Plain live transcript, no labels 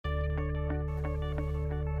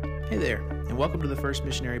Hey there, and welcome to the First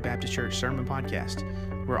Missionary Baptist Church Sermon Podcast.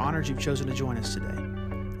 We're honored you've chosen to join us today.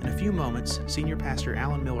 In a few moments, Senior Pastor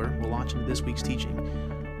Alan Miller will launch into this week's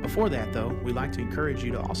teaching. Before that, though, we'd like to encourage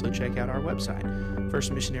you to also check out our website,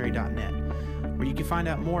 firstmissionary.net, where you can find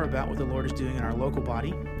out more about what the Lord is doing in our local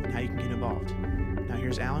body and how you can get involved. Now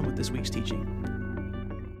here's Alan with this week's teaching.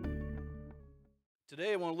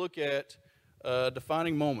 Today I want to look at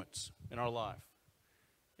defining moments in our life.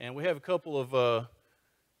 And we have a couple of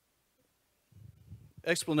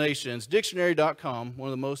explanations. Dictionary.com, one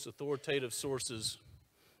of the most authoritative sources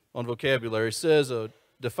on vocabulary, says a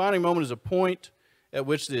defining moment is a point at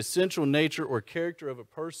which the essential nature or character of a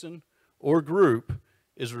person or group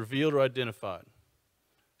is revealed or identified.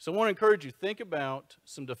 So I want to encourage you, think about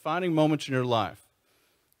some defining moments in your life.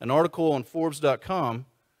 An article on Forbes.com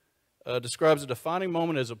describes a defining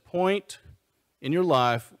moment as a point in your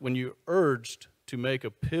life when you're urged to make a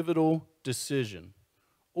pivotal decision,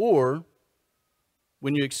 or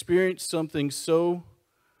when you experience something so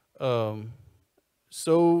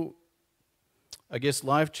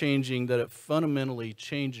life-changing that it fundamentally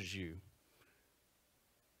changes you.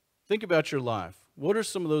 Think about your life. What are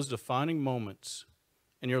some of those defining moments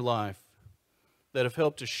in your life that have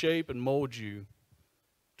helped to shape and mold you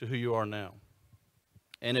to who you are now?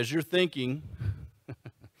 And as you're thinking,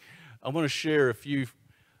 I want to share a few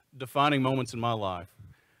defining moments in my life.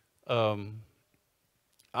 I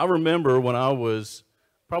remember when I was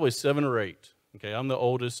probably 7 or 8. Okay, I'm the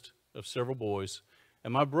oldest of several boys.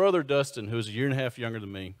 And my brother Dustin, who was a year and a half younger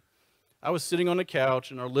than me, I was sitting on the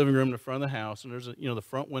couch in our living room in the front of the house, and there's the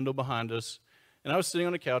front window behind us. And I was sitting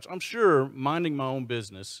on the couch, I'm sure, minding my own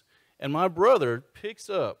business. And my brother picks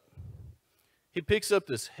up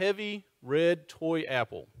this heavy red toy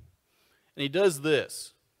apple. And he does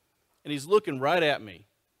this. And he's looking right at me.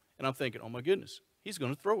 And I'm thinking, oh my goodness, he's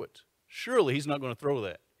going to throw it. Surely he's not going to throw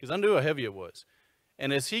that, because I knew how heavy it was.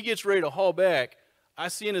 And as he gets ready to haul back, I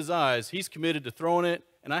see in his eyes he's committed to throwing it,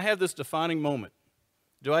 and I have this defining moment.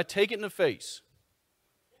 Do I take it in the face?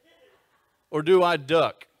 Or do I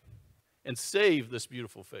duck and save this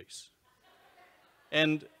beautiful face?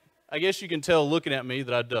 And I guess you can tell looking at me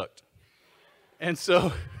that I ducked. And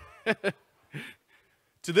so,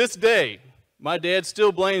 to this day, my dad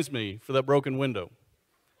still blames me for that broken window.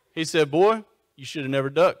 He said, boy, you should have never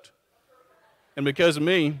ducked. And because of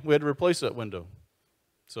me, we had to replace that window.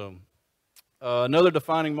 So, another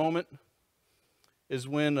defining moment is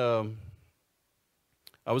when I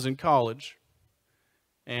was in college,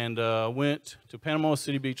 and went to Panama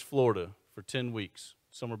City Beach, Florida for 10 weeks,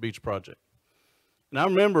 summer beach project. And I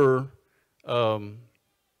remember one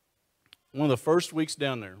of the first weeks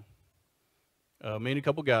down there, me and a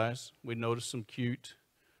couple guys, we noticed some cute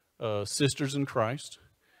sisters in Christ,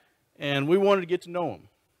 and we wanted to get to know them.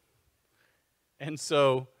 And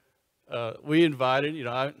so we invited,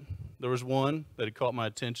 there was one that had caught my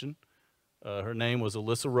attention. Her name was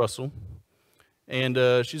Alyssa Russell, and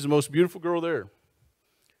she's the most beautiful girl there.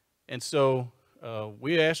 And so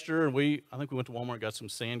we asked her, and I think we went to Walmart and got some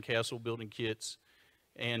sandcastle building kits,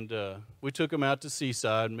 and we took them out to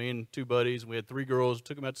Seaside, me and 2 buddies, and we had 3 girls,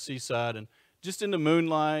 took them out to Seaside, and just in the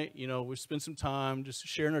moonlight, we spent some time just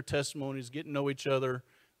sharing our testimonies, getting to know each other,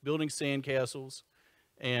 building sandcastles,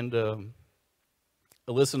 and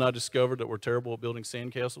Alyssa and I discovered that we're terrible at building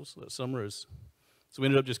sandcastles that summer. So we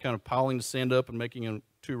ended up just kind of piling the sand up and making in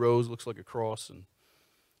 2 rows, looks like a cross, and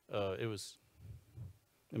it was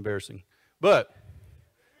embarrassing. But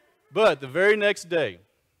the very next day,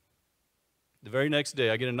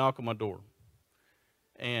 I get a knock on my door.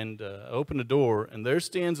 And I open the door, and there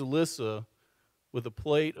stands Alyssa with a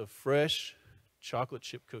plate of fresh chocolate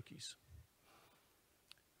chip cookies.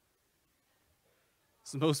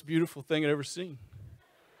 It's the most beautiful thing I'd ever seen.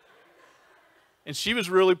 And she was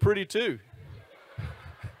really pretty too.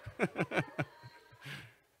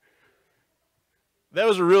 That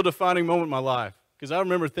was a real defining moment in my life, because I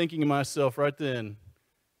remember thinking to myself right then,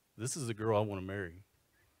 this is the girl I want to marry.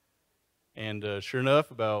 And sure enough,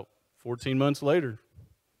 about 14 months later,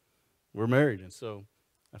 we're married, and so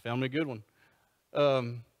I found me a good one. A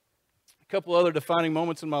couple other defining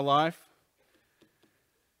moments in my life.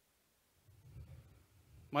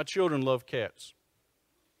 My children love cats.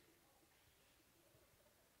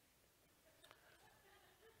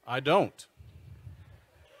 I don't.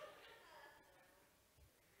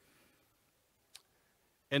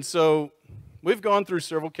 And so we've gone through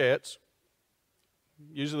several cats.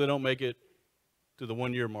 Usually they don't make it to the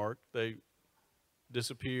 1-year mark. They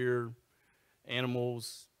disappear,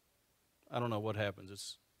 animals, I don't know what happens.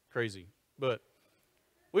 It's crazy. But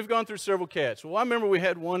we've gone through several cats. Well, I remember we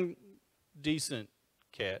had one decent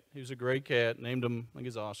cat. He was a gray cat. Named him, I think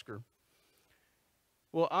it's Oscar.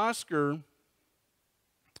 Well, Oscar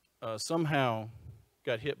somehow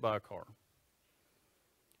got hit by a car.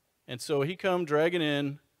 And so he come dragging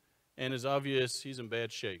in, and it's obvious he's in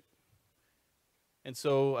bad shape. And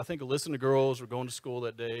so I think Alyssa and the girls were going to school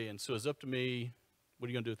that day, and so it's up to me, what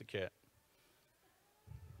are you going to do with the cat?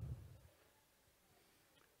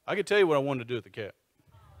 I could tell you what I wanted to do with the cat.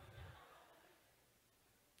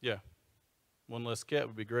 Yeah, one less cat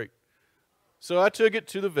would be great. So I took it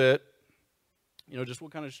to the vet. You know, just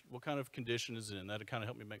what kind of condition is it in? That kind of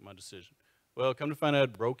helped me make my decision. Well, come to find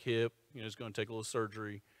out, broke hip. You know, it's going to take a little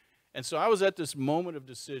surgery. And so I was at this moment of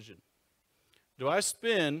decision. Do I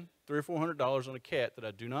spend $300 or $400 on a cat that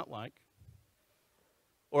I do not like?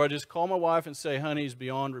 Or I just call my wife and say, honey, he's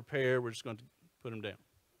beyond repair. We're just going to put him down.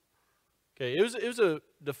 Okay, it was a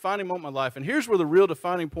defining moment in my life. And here's where the real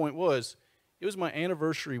defining point was. It was my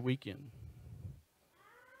anniversary weekend.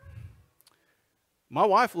 My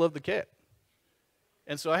wife loved the cat.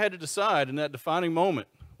 And so I had to decide in that defining moment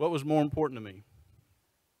what was more important to me.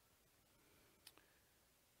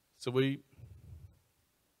 So we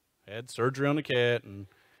had surgery on the cat, and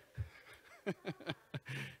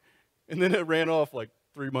and then it ran off like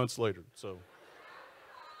 3 months later. So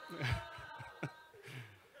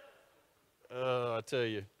I tell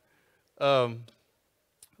you.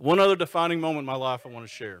 One other defining moment in my life I want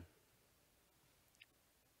to share.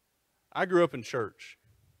 I grew up in church.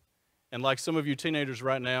 And like some of you teenagers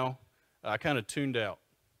right now, I kind of tuned out.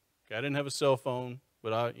 Okay, I didn't have a cell phone,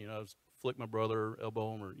 but I was flick my brother,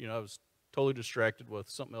 elbow him, or, I was totally distracted with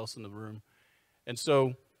something else in the room. And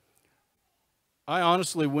so I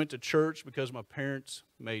honestly went to church because my parents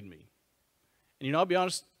made me. And, I'll be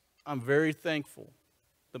honest, I'm very thankful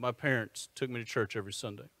that my parents took me to church every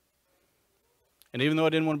Sunday. And even though I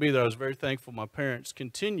didn't want to be there, I was very thankful my parents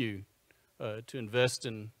continue to invest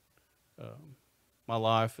in my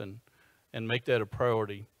life and make that a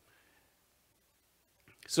priority.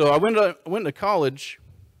 So I went to college,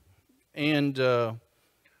 and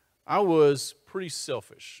I was pretty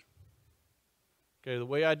selfish. Okay, the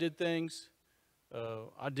way I did things,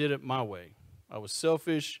 I did it my way. I was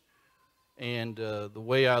selfish, and the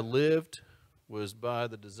way I lived was by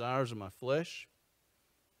the desires of my flesh.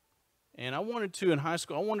 And I wanted to, in high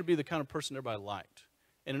school, I wanted to be the kind of person everybody liked.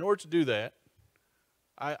 And in order to do that,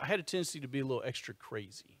 I had a tendency to be a little extra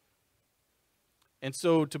crazy. And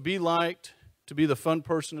so to be liked, to be the fun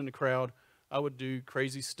person in the crowd, I would do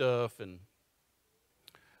crazy stuff. And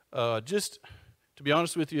just to be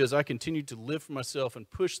honest with you, as I continued to live for myself and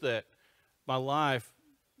push that, my life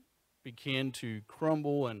began to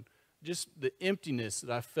crumble, and just the emptiness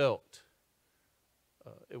that I felt,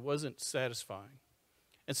 it wasn't satisfying.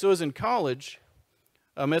 And so as in college,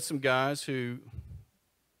 I met some guys who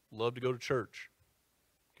loved to go to church.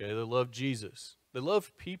 Okay, they loved Jesus. They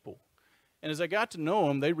loved people. And as I got to know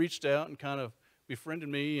them, they reached out and kind of befriended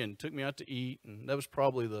me and took me out to eat. And that was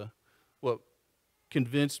probably what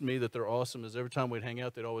convinced me that they're awesome, is every time we'd hang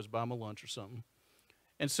out, they'd always buy me lunch or something.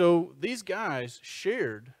 And so these guys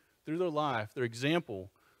shared through their life, their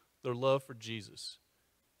example, their love for Jesus.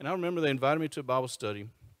 And I remember they invited me to a Bible study.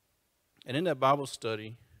 And in that Bible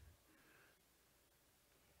study,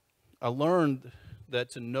 I learned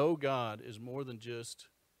that to know God is more than just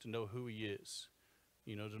to know who He is.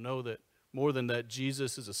 To know that more than that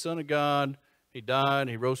Jesus is the Son of God, He died,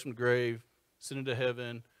 He rose from the grave, ascended to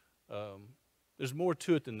heaven. There's more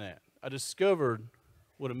to it than that. I discovered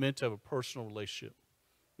what it meant to have a personal relationship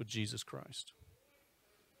with Jesus Christ.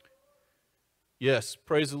 Yes,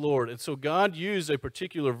 praise the Lord. And so God used a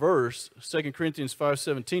particular verse, 2 Corinthians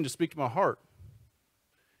 5:17, to speak to my heart.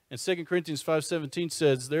 And 2 Corinthians 5:17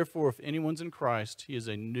 says, therefore, if anyone's in Christ, he is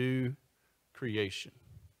a new creation.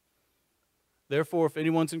 Therefore, if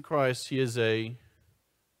anyone's in Christ, he is a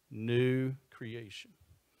new creation.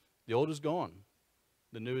 The old is gone.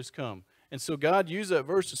 The new has come. And so God used that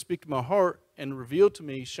verse to speak to my heart and reveal to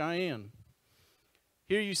me, Cheyenne,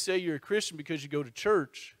 here you say you're a Christian because you go to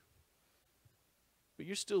church, but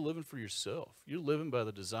you're still living for yourself. You're living by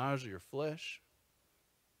the desires of your flesh.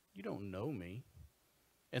 You don't know me.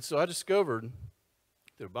 And so I discovered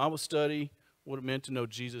through Bible study what it meant to know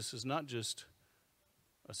Jesus is not just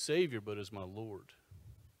a Savior, but as my Lord,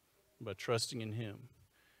 by trusting in Him.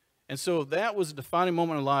 And so that was a defining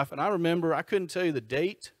moment in life. And I remember, I couldn't tell you the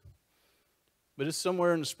date, but it's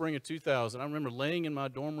somewhere in the spring of 2000. I remember laying in my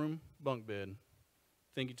dorm room bunk bed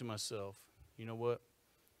thinking to myself, you know what?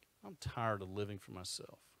 I'm tired of living for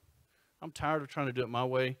myself. I'm tired of trying to do it my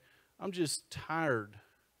way. I'm just tired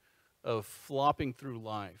of flopping through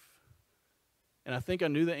life. And I think I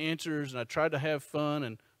knew the answers, and I tried to have fun,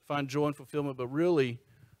 and find joy and fulfillment, but really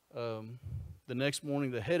the next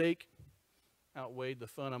morning the headache outweighed the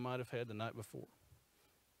fun I might have had the night before.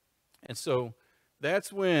 And so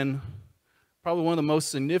that's when probably one of the most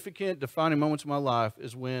significant defining moments of my life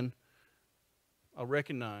is when I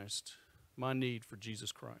recognized my need for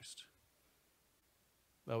Jesus Christ.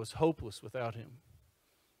 I was hopeless without him.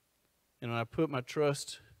 And when I put my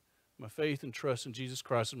faith and trust in Jesus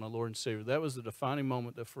Christ as my Lord and Savior, that was the defining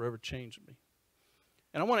moment that forever changed me.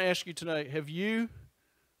 And I want to ask you tonight, have you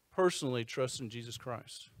personally trusted in Jesus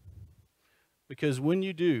Christ? Because when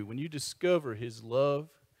you do, when you discover his love,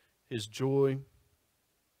 his joy,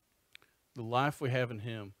 the life we have in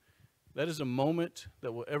him, that is a moment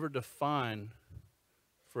that will forever define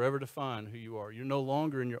who you are. You're no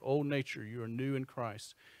longer in your old nature. You are new in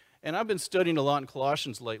Christ. And I've been studying a lot in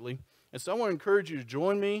Colossians lately, and so I want to encourage you to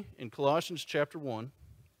join me in Colossians chapter 1.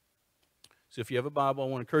 So if you have a Bible, I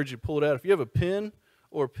want to encourage you to pull it out. If you have a pen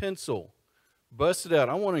or a pencil, bust it out.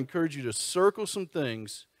 I want to encourage you to circle some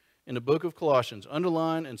things in the book of Colossians.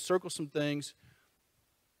 Underline and circle some things.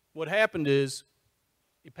 What happened is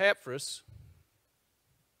Epaphras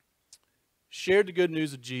shared the good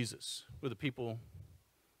news of Jesus with the people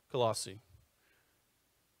Colossae.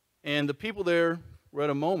 And the people there were at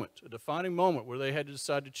a defining moment where they had to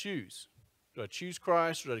decide to choose. Do I choose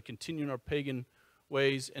Christ or do I continue in our pagan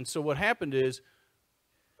ways? And so what happened is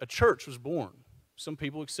a church was born. Some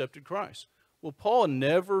people accepted Christ. Well, Paul had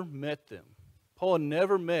never met them. Paul had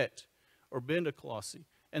never met or been to Colossae.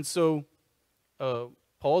 And so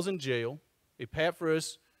Paul's in jail.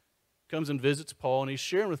 Epaphras comes and visits Paul, and he's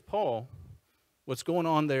sharing with Paul what's going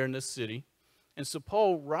on there in this city. And so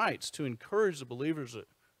Paul writes to encourage the believers at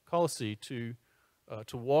Colossae to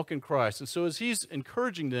walk in Christ. And so as he's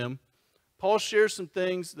encouraging them, Paul shares some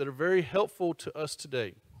things that are very helpful to us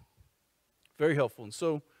today. Very helpful. And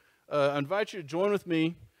so I invite you to join with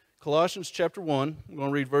me, Colossians chapter 1. I'm going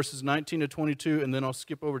to read verses 19 to 22, and then I'll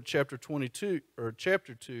skip over to chapter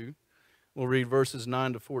 2. We'll read verses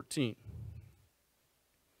 9 to 14.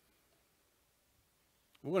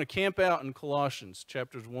 We're going to camp out in Colossians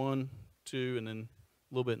chapters 1, 2, and then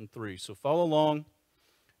a little bit in 3. So follow along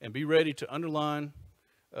and be ready to underline,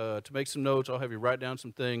 to make some notes. I'll have you write down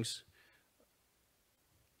some things.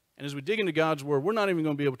 And as we dig into God's Word, we're not even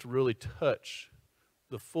going to be able to really touch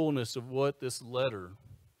the fullness of what this letter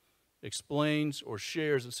explains or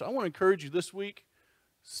shares. And so I want to encourage you this week,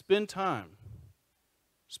 spend time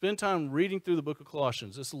reading through the book of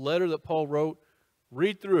Colossians. This letter that Paul wrote,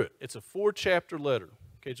 read through it. It's a 4-chapter letter.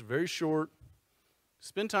 Okay, it's very short.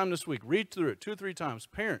 Spend time this week. Read through it 2 or 3 times.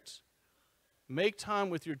 Parents, make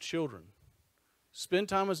time with your children. Spend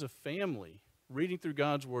time as a family reading through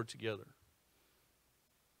God's Word together.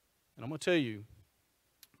 And I'm going to tell you,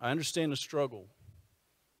 I understand the struggle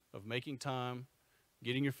of making time,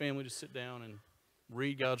 getting your family to sit down and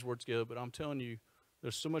read God's Word together, but I'm telling you,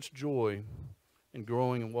 there's so much joy in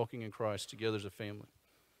growing and walking in Christ together as a family.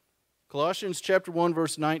 Colossians chapter 1,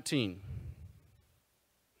 verse 19.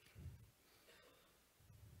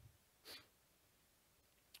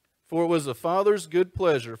 For it was the Father's good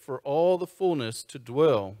pleasure for all the fullness to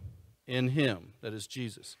dwell in him, that is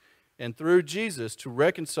Jesus, and through Jesus to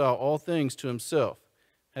reconcile all things to himself,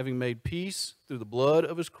 having made peace through the blood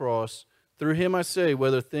of his cross. Through him I say,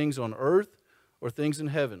 whether things on earth or things in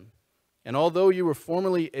heaven. And although you were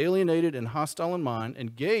formerly alienated and hostile in mind,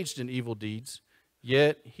 engaged in evil deeds,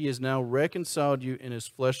 yet he has now reconciled you in his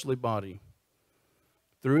fleshly body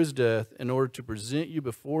through his death, in order to present you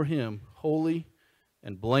before him holy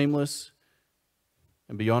and blameless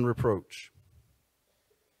and beyond reproach.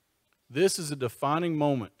 This is a defining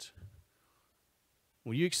moment.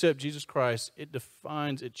 When you accept Jesus Christ,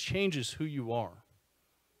 it changes who you are.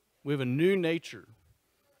 We have a new nature,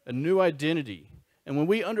 a new identity. And when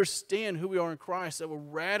we understand who we are in Christ, that will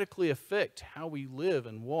radically affect how we live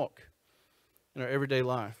and walk in our everyday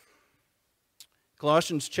life.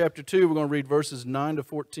 Colossians chapter 2, we're going to read verses 9 to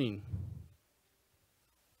 14.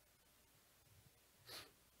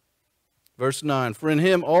 Verse 9, for in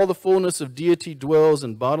him all the fullness of deity dwells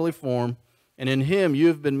in bodily form, and in him you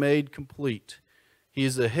have been made complete. He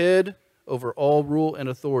is the head over all rule and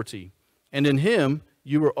authority. And in him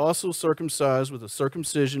you were also circumcised with a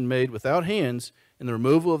circumcision made without hands, in the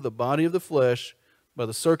removal of the body of the flesh by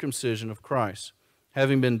the circumcision of Christ,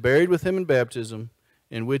 having been buried with him in baptism,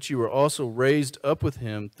 in which you were also raised up with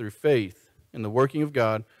him through faith in the working of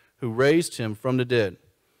God, who raised him from the dead.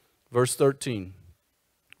 Verse 13,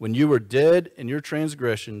 when you were dead in your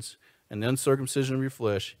transgressions and the uncircumcision of your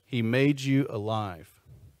flesh, he made you alive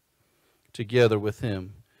together with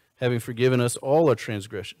him, having forgiven us all our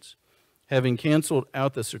transgressions, having canceled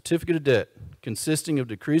out the certificate of debt consisting of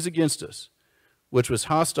decrees against us, which was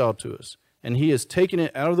hostile to us, and he has taken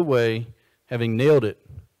it out of the way, having nailed it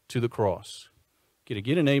to the cross. Can I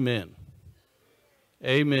get an amen?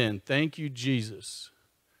 Amen. Thank you, Jesus.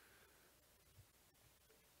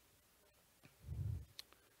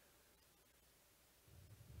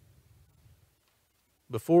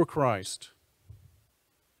 Before Christ,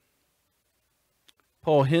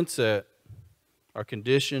 Paul hints at our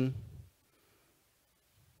condition,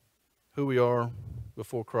 who we are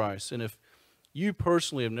before Christ. And if you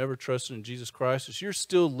personally have never trusted in Jesus Christ, if you're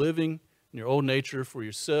still living in your old nature for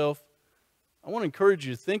yourself, I want to encourage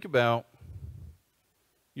you to think about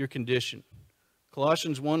your condition.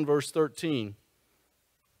 Colossians 1 verse 13,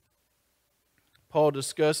 Paul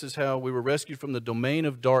discusses how we were rescued from the domain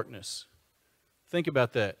of darkness. Think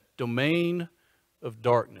about that. Domain of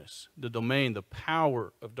darkness. The domain, the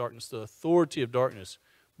power of darkness, the authority of darkness.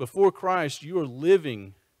 Before Christ, you are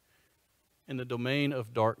living in the domain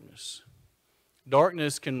of darkness.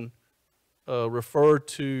 Darkness can refer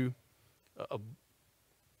to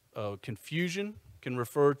confusion, can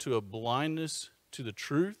refer to a blindness to the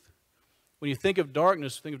truth. When you think of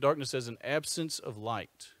darkness as an absence of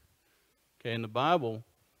light. Okay, in the Bible,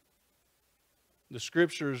 the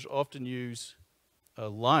scriptures often use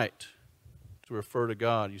light to refer to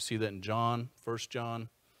God. You see that in John, 1 John.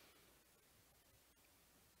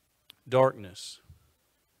 Darkness.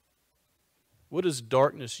 What does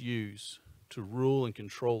darkness use to rule and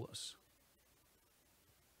control us?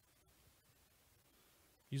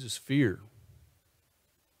 It uses fear.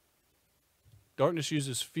 Darkness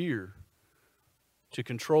uses fear to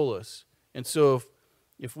control us. And so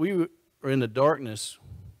if we are in the darkness,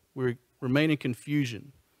 we remain in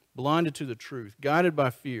confusion, blinded to the truth, guided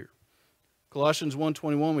by fear. Colossians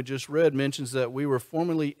 1:21 we just read mentions that we were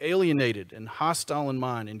formerly alienated and hostile in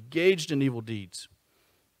mind, engaged in evil deeds.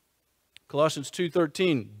 Colossians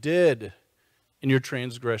 2:13, dead in your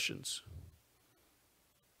transgressions.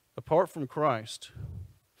 Apart from Christ,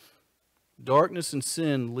 darkness and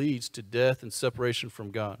sin leads to death and separation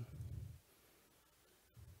from God.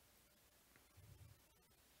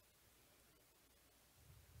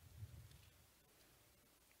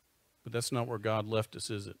 But that's not where God left us,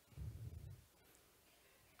 is it?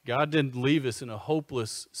 God didn't leave us in a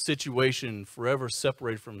hopeless situation, forever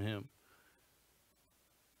separated from Him.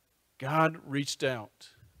 God reached out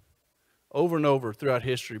over and over throughout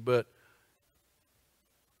history, but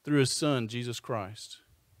through His Son, Jesus Christ,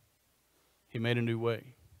 He made a new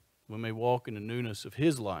way. We may walk in the newness of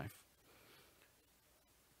His life.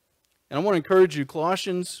 And I want to encourage you,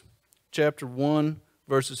 Colossians chapter 1,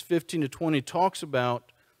 verses 15 to 20 talks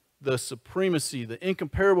about the supremacy, the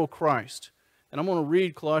incomparable Christ. And I'm going to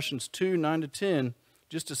read Colossians 2, 9 to 10,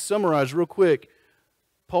 just to summarize real quick.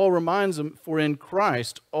 Paul reminds them, for in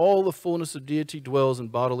Christ all the fullness of deity dwells in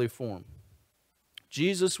bodily form.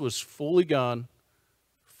 Jesus was fully God,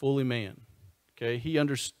 fully man. Okay, He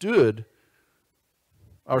understood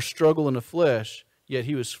our struggle in the flesh, yet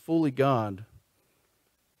He was fully God.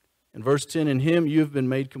 In verse 10, in Him you have been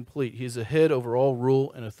made complete. He is the head over all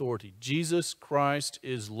rule and authority. Jesus Christ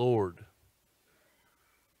is Lord.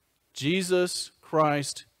 Jesus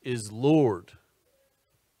Christ is Lord.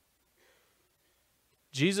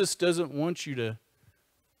 Jesus doesn't want you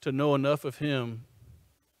to know enough of Him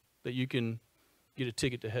that you can get a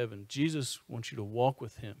ticket to heaven. Jesus wants you to walk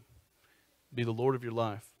with Him, be the Lord of your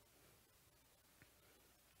life.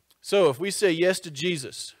 So if we say yes to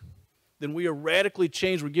Jesus, then we are radically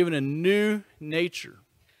changed. We're given a new nature.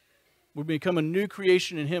 We become a new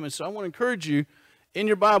creation in Him. And so I want to encourage you, in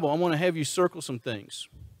your Bible, I want to have you circle some things.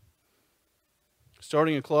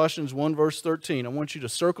 Starting in Colossians 1, verse 13, I want you to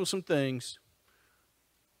circle some things.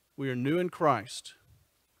 We are new in Christ.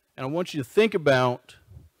 And I want you to think about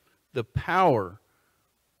the power,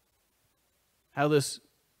 how this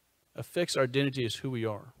affects our identity as who we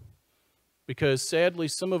are. Because sadly,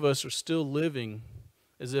 some of us are still living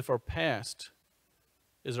as if our past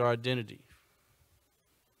is our identity.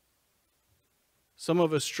 Some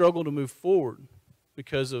of us struggle to move forward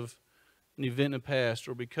because of an event in the past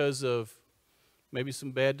or because of maybe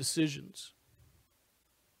some bad decisions.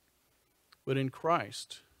 But in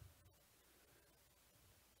Christ,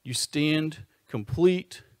 you stand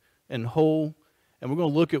complete and whole, and we're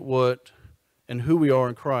going to look at what and who we are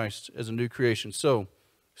in Christ as a new creation. So,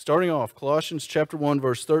 starting off, Colossians chapter 1,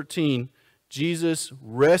 verse 13, Jesus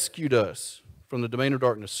rescued us from the domain of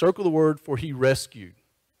darkness. Circle the word for He rescued.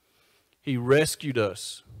 He rescued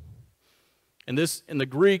us. And this, in the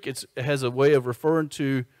Greek, it has a way of referring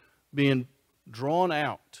to being drawn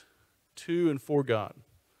out to and for God.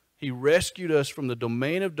 He rescued us from the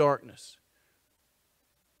domain of darkness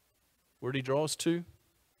Where did he draw us to?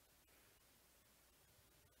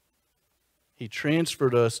 He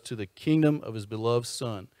transferred us to the kingdom of his beloved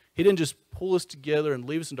Son. He didn't just pull us together and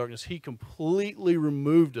leave us in darkness. He completely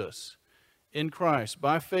removed us in Christ.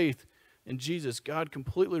 By faith in Jesus, God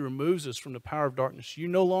completely removes us from the power of darkness. You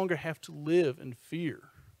no longer have to live in fear.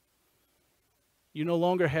 You no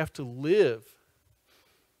longer have to live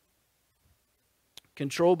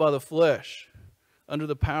controlled by the flesh, under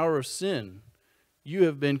the power of sin. You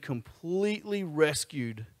have been completely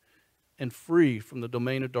rescued and free from the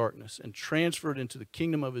domain of darkness and transferred into the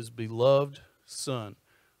kingdom of his beloved Son.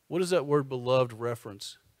 What does that word beloved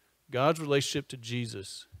reference? God's relationship to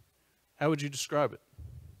Jesus. How would you describe it?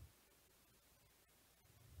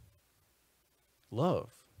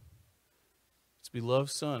 Love. It's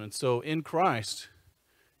beloved Son. And so in Christ,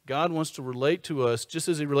 God wants to relate to us, just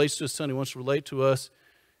as he relates to his Son, he wants to relate to us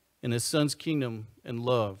in his Son's kingdom and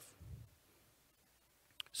love.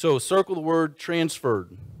 So circle the word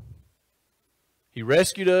transferred. He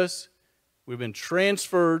rescued us. We've been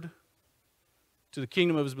transferred to the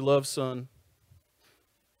kingdom of his beloved Son.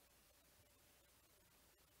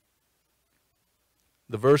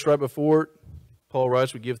 The verse right before it, Paul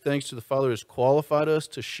writes, we give thanks to the Father who has qualified us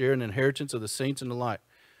to share an inheritance of the saints in the light.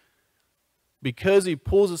 Because he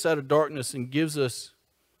pulls us out of darkness and gives us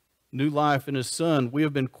new life in his Son, we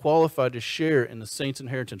have been qualified to share in the saints'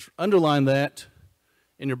 inheritance. Underline that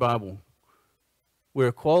in your Bible. We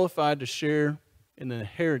are qualified to share in the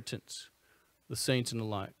inheritance of the saints in the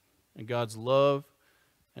light, and God's love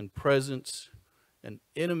and presence and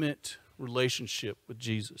intimate relationship with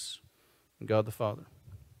Jesus and God the Father.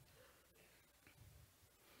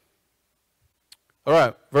 All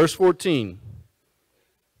right, verse 14.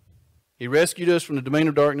 He rescued us from the domain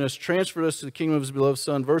of darkness, transferred us to the kingdom of his beloved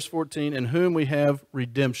Son. Verse 14, in whom we have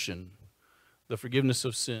redemption, the forgiveness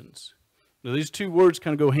of sins. Now these two words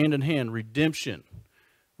kind of go hand in hand. Redemption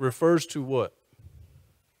refers to what?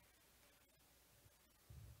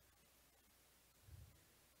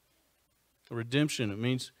 Redemption, it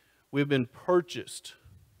means we've been purchased.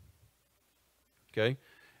 Okay?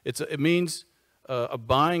 It means a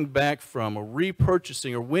buying back from, or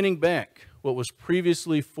repurchasing, or winning back what was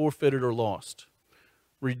previously forfeited or lost.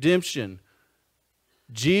 Redemption.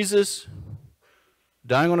 Jesus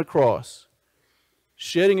dying on a cross,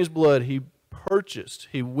 shedding his blood, he purchased,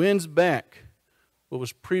 he wins back what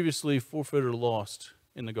was previously forfeited or lost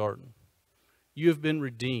in the garden. You have been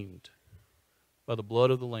redeemed by the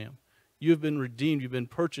blood of the Lamb. You have been redeemed. You've been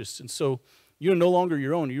purchased. And so you're no longer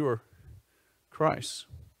your own. You are Christ's.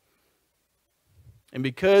 And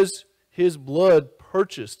because his blood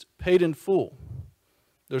purchased, paid in full,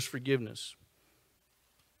 there's forgiveness.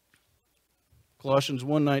 Colossians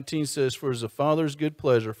 1:19 says, for it is the Father's good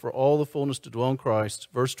pleasure for all the fullness to dwell in Christ.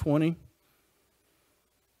 Verse 20,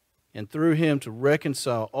 and through him to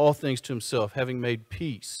reconcile all things to himself, having made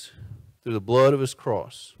peace through the blood of his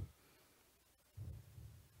cross.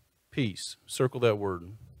 Peace. Circle that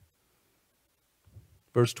word.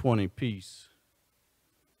 Verse 20, peace.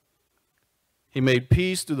 He made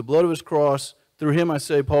peace through the blood of his cross. Through him, I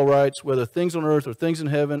say, Paul writes, whether things on earth or things in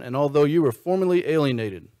heaven, and although you were formerly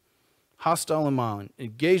alienated, hostile in mind,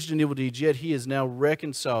 engaged in evil deeds, yet he has now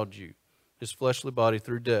reconciled you, his fleshly body,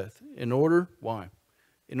 through death. In order, why?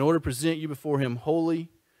 In order to present you before him holy,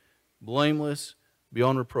 blameless,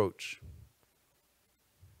 beyond reproach.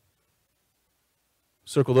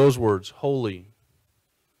 Circle those words, holy,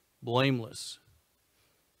 blameless.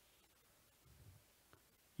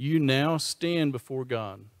 You now stand before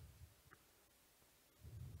God,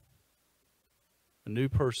 a new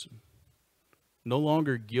person, no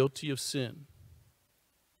longer guilty of sin.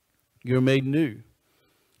 You're made new.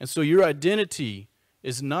 And so your identity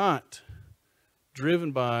is not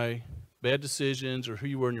driven by bad decisions or who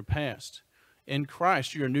you were in your past. In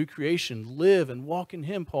Christ, you're a new creation. Live and walk in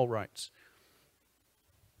him, Paul writes.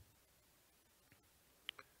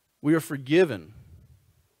 We are forgiven.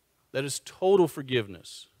 That is total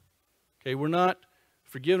forgiveness. Okay, we're not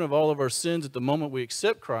forgiven of all of our sins at the moment we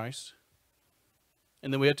accept Christ,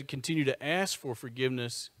 and then we have to continue to ask for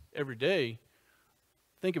forgiveness every day.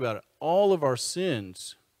 Think about it. All of our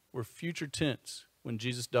sins were future tense when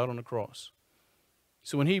Jesus died on the cross.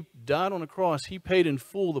 So when he died on the cross, he paid in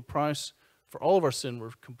full the price for all of our sin.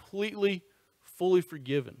 We're completely, fully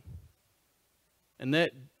forgiven. And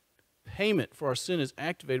that payment for our sin is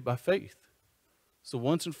activated by faith. So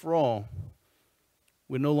once and for all,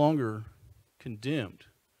 we're no longer condemned.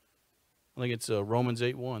 I think it's Romans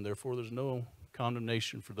 8:1. Therefore, there's no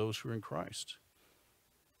condemnation for those who are in Christ.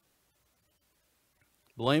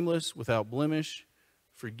 Blameless, without blemish,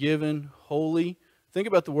 forgiven, holy. Think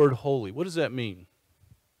about the word holy. What does that mean?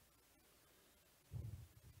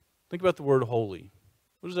 Think about the word holy.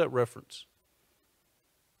 What does that reference?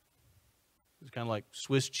 It's kind of like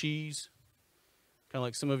Swiss cheese, kind of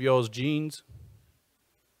like some of y'all's jeans.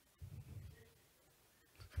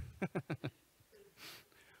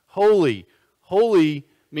 Holy. Holy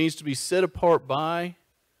means to be set apart by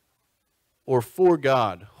or for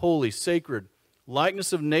God. Holy, sacred,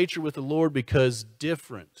 likeness of nature with the Lord because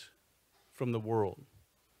different from the world.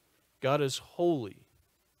 God is holy.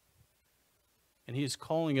 And He is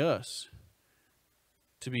calling us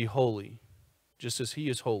to be holy, just as He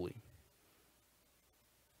is holy.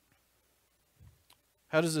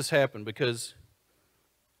 How does this happen? Because,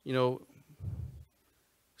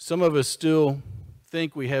 some of us still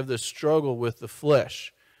think we have this struggle with the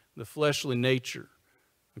flesh, the fleshly nature.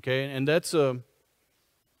 Okay? And that's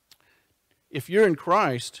if you're in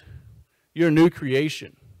Christ, you're a new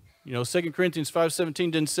creation. 2 Corinthians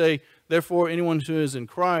 5:17 didn't say, therefore anyone who is in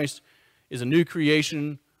Christ is a new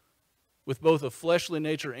creation with both a fleshly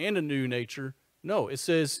nature and a new nature. No, it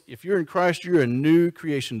says if you're in Christ, you're a new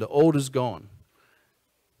creation. The old is gone.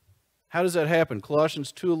 How does that happen?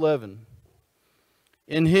 Colossians 2:11.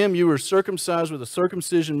 In Him you were circumcised with a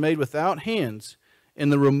circumcision made without hands, in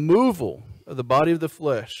the removal of the body of the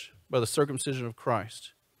flesh by the circumcision of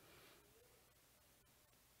Christ.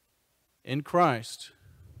 In Christ,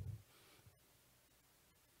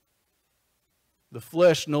 the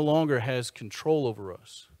flesh no longer has control over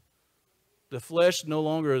us. The flesh no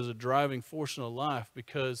longer is a driving force in our life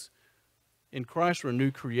because in Christ we're a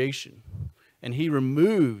new creation. And He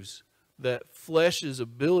removes that flesh's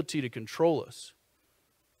ability to control us.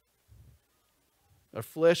 Our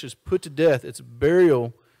flesh is put to death. It's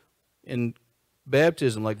burial in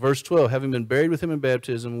baptism, like verse 12, having been buried with Him in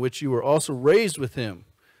baptism, which you were also raised with Him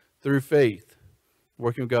through faith,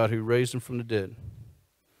 working of God who raised Him from the dead.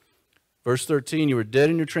 Verse 13, you were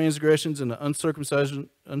dead in your transgressions and the uncircumcision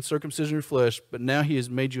of your flesh, but now He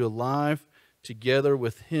has made you alive together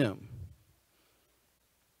with Him.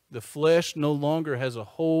 The flesh no longer has a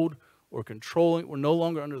hold or controlling. We're no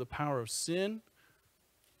longer under the power of sin.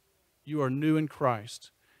 You are new in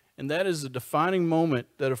Christ. And that is a defining moment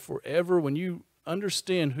that forever, when you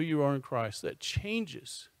understand who you are in Christ, that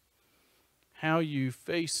changes how you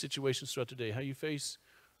face situations throughout the day, how you face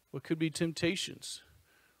what could be temptations.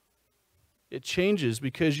 It changes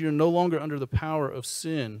because you're no longer under the power of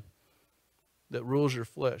sin that rules your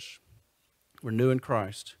flesh. We're new in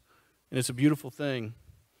Christ. And it's a beautiful thing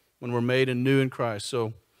when we're made anew in Christ.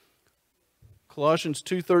 So Colossians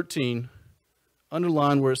 2:13,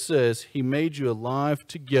 underline where it says, He made you alive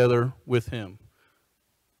together with Him.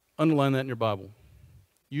 Underline that in your Bible.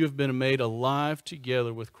 You have been made alive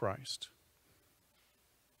together with Christ.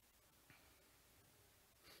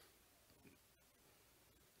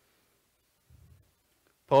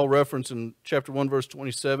 Paul referenced in chapter 1, verse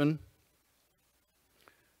 27.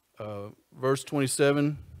 Verse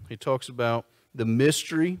 27, he talks about the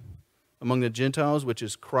mystery among the Gentiles, which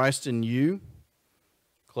is Christ in you.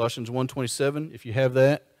 Colossians 1:27, if you have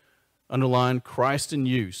that, underline Christ in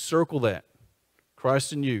you. Circle that.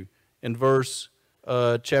 Christ in you. In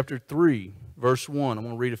chapter 3, verse 1, I'm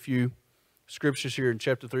going to read a few scriptures here in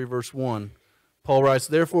chapter 3, verse 1. Paul writes,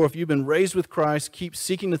 therefore, if you've been raised with Christ, keep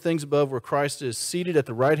seeking the things above where Christ is seated at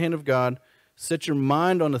the right hand of God. Set your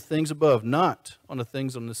mind on the things above, not on the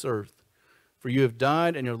things on this earth. For you have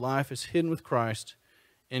died, and your life is hidden with Christ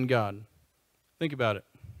in God. Think about it.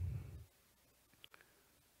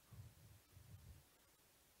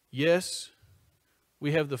 Yes,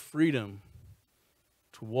 we have the freedom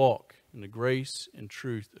to walk in the grace and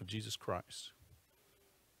truth of Jesus Christ.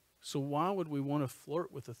 So why would we want to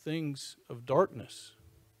flirt with the things of darkness?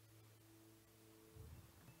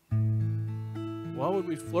 Why would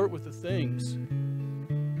we flirt with the things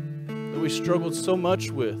that we struggled so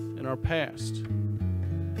much with in our past?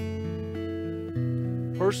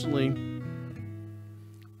 Personally,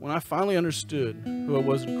 when I finally understood who I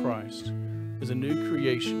was in Christ as a new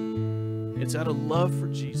creation, it's out of love for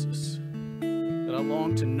Jesus that I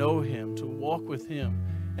long to know Him, to walk with Him.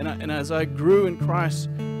 And as I grew in Christ,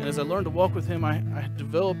 and as I learned to walk with Him, I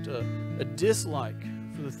developed a dislike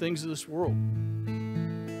for the things of this world.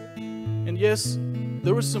 And yes,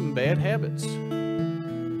 there were some bad habits,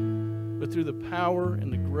 but through the power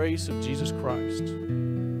and the grace of Jesus Christ,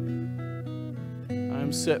 I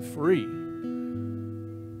am set free.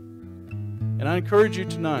 And I encourage you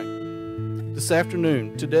tonight, this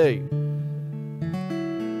afternoon, today,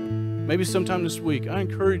 maybe sometime this week, I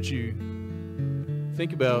encourage you,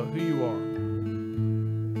 think about who you are.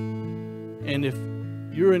 And if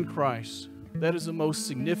you're in Christ, that is the most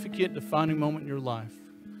significant defining moment in your life.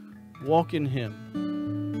 Walk in Him.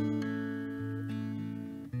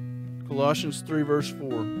 Colossians 3, verse 4.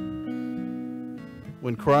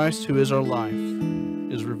 When Christ, who is our life,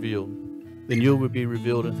 is revealed, then you will be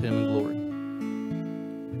revealed with him in glory.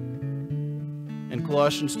 In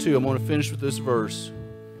Colossians 2, I'm going to finish with this verse.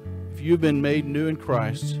 If you have been made new in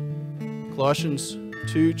Christ, Colossians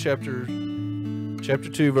 2, chapter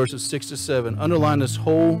 2, verses 6 to 7. Underline this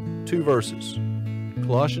whole 2 verses.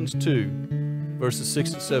 Colossians 2, verses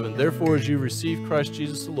 6 to 7. Therefore, as you receive Christ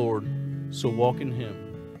Jesus the Lord, so walk in him.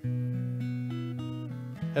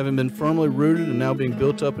 Having been firmly rooted and now being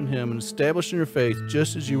built up in him and established in your faith,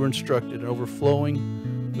 just as you were instructed, and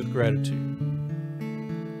overflowing with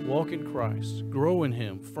gratitude. Walk in Christ. Grow in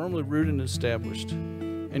him, firmly rooted and established.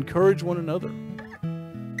 Encourage one another.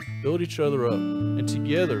 Build each other up. And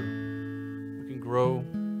together, we can grow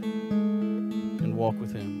and walk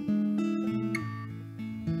with him.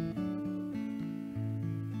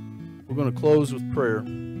 We're going to close with prayer.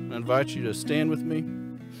 I invite you to stand with me.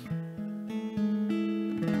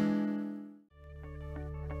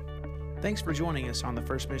 Thanks for joining us on the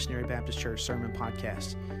First Missionary Baptist Church Sermon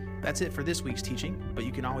Podcast. That's it for this week's teaching, but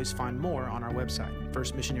you can always find more on our website,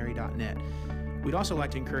 firstmissionary.net. We'd also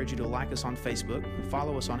like to encourage you to like us on Facebook,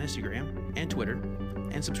 follow us on Instagram and Twitter,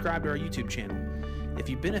 and subscribe to our YouTube channel. If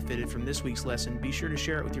you benefited from this week's lesson, be sure to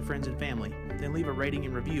share it with your friends and family, then leave a rating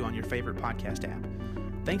and review on your favorite podcast app.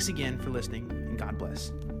 Thanks again for listening, and God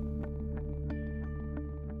bless.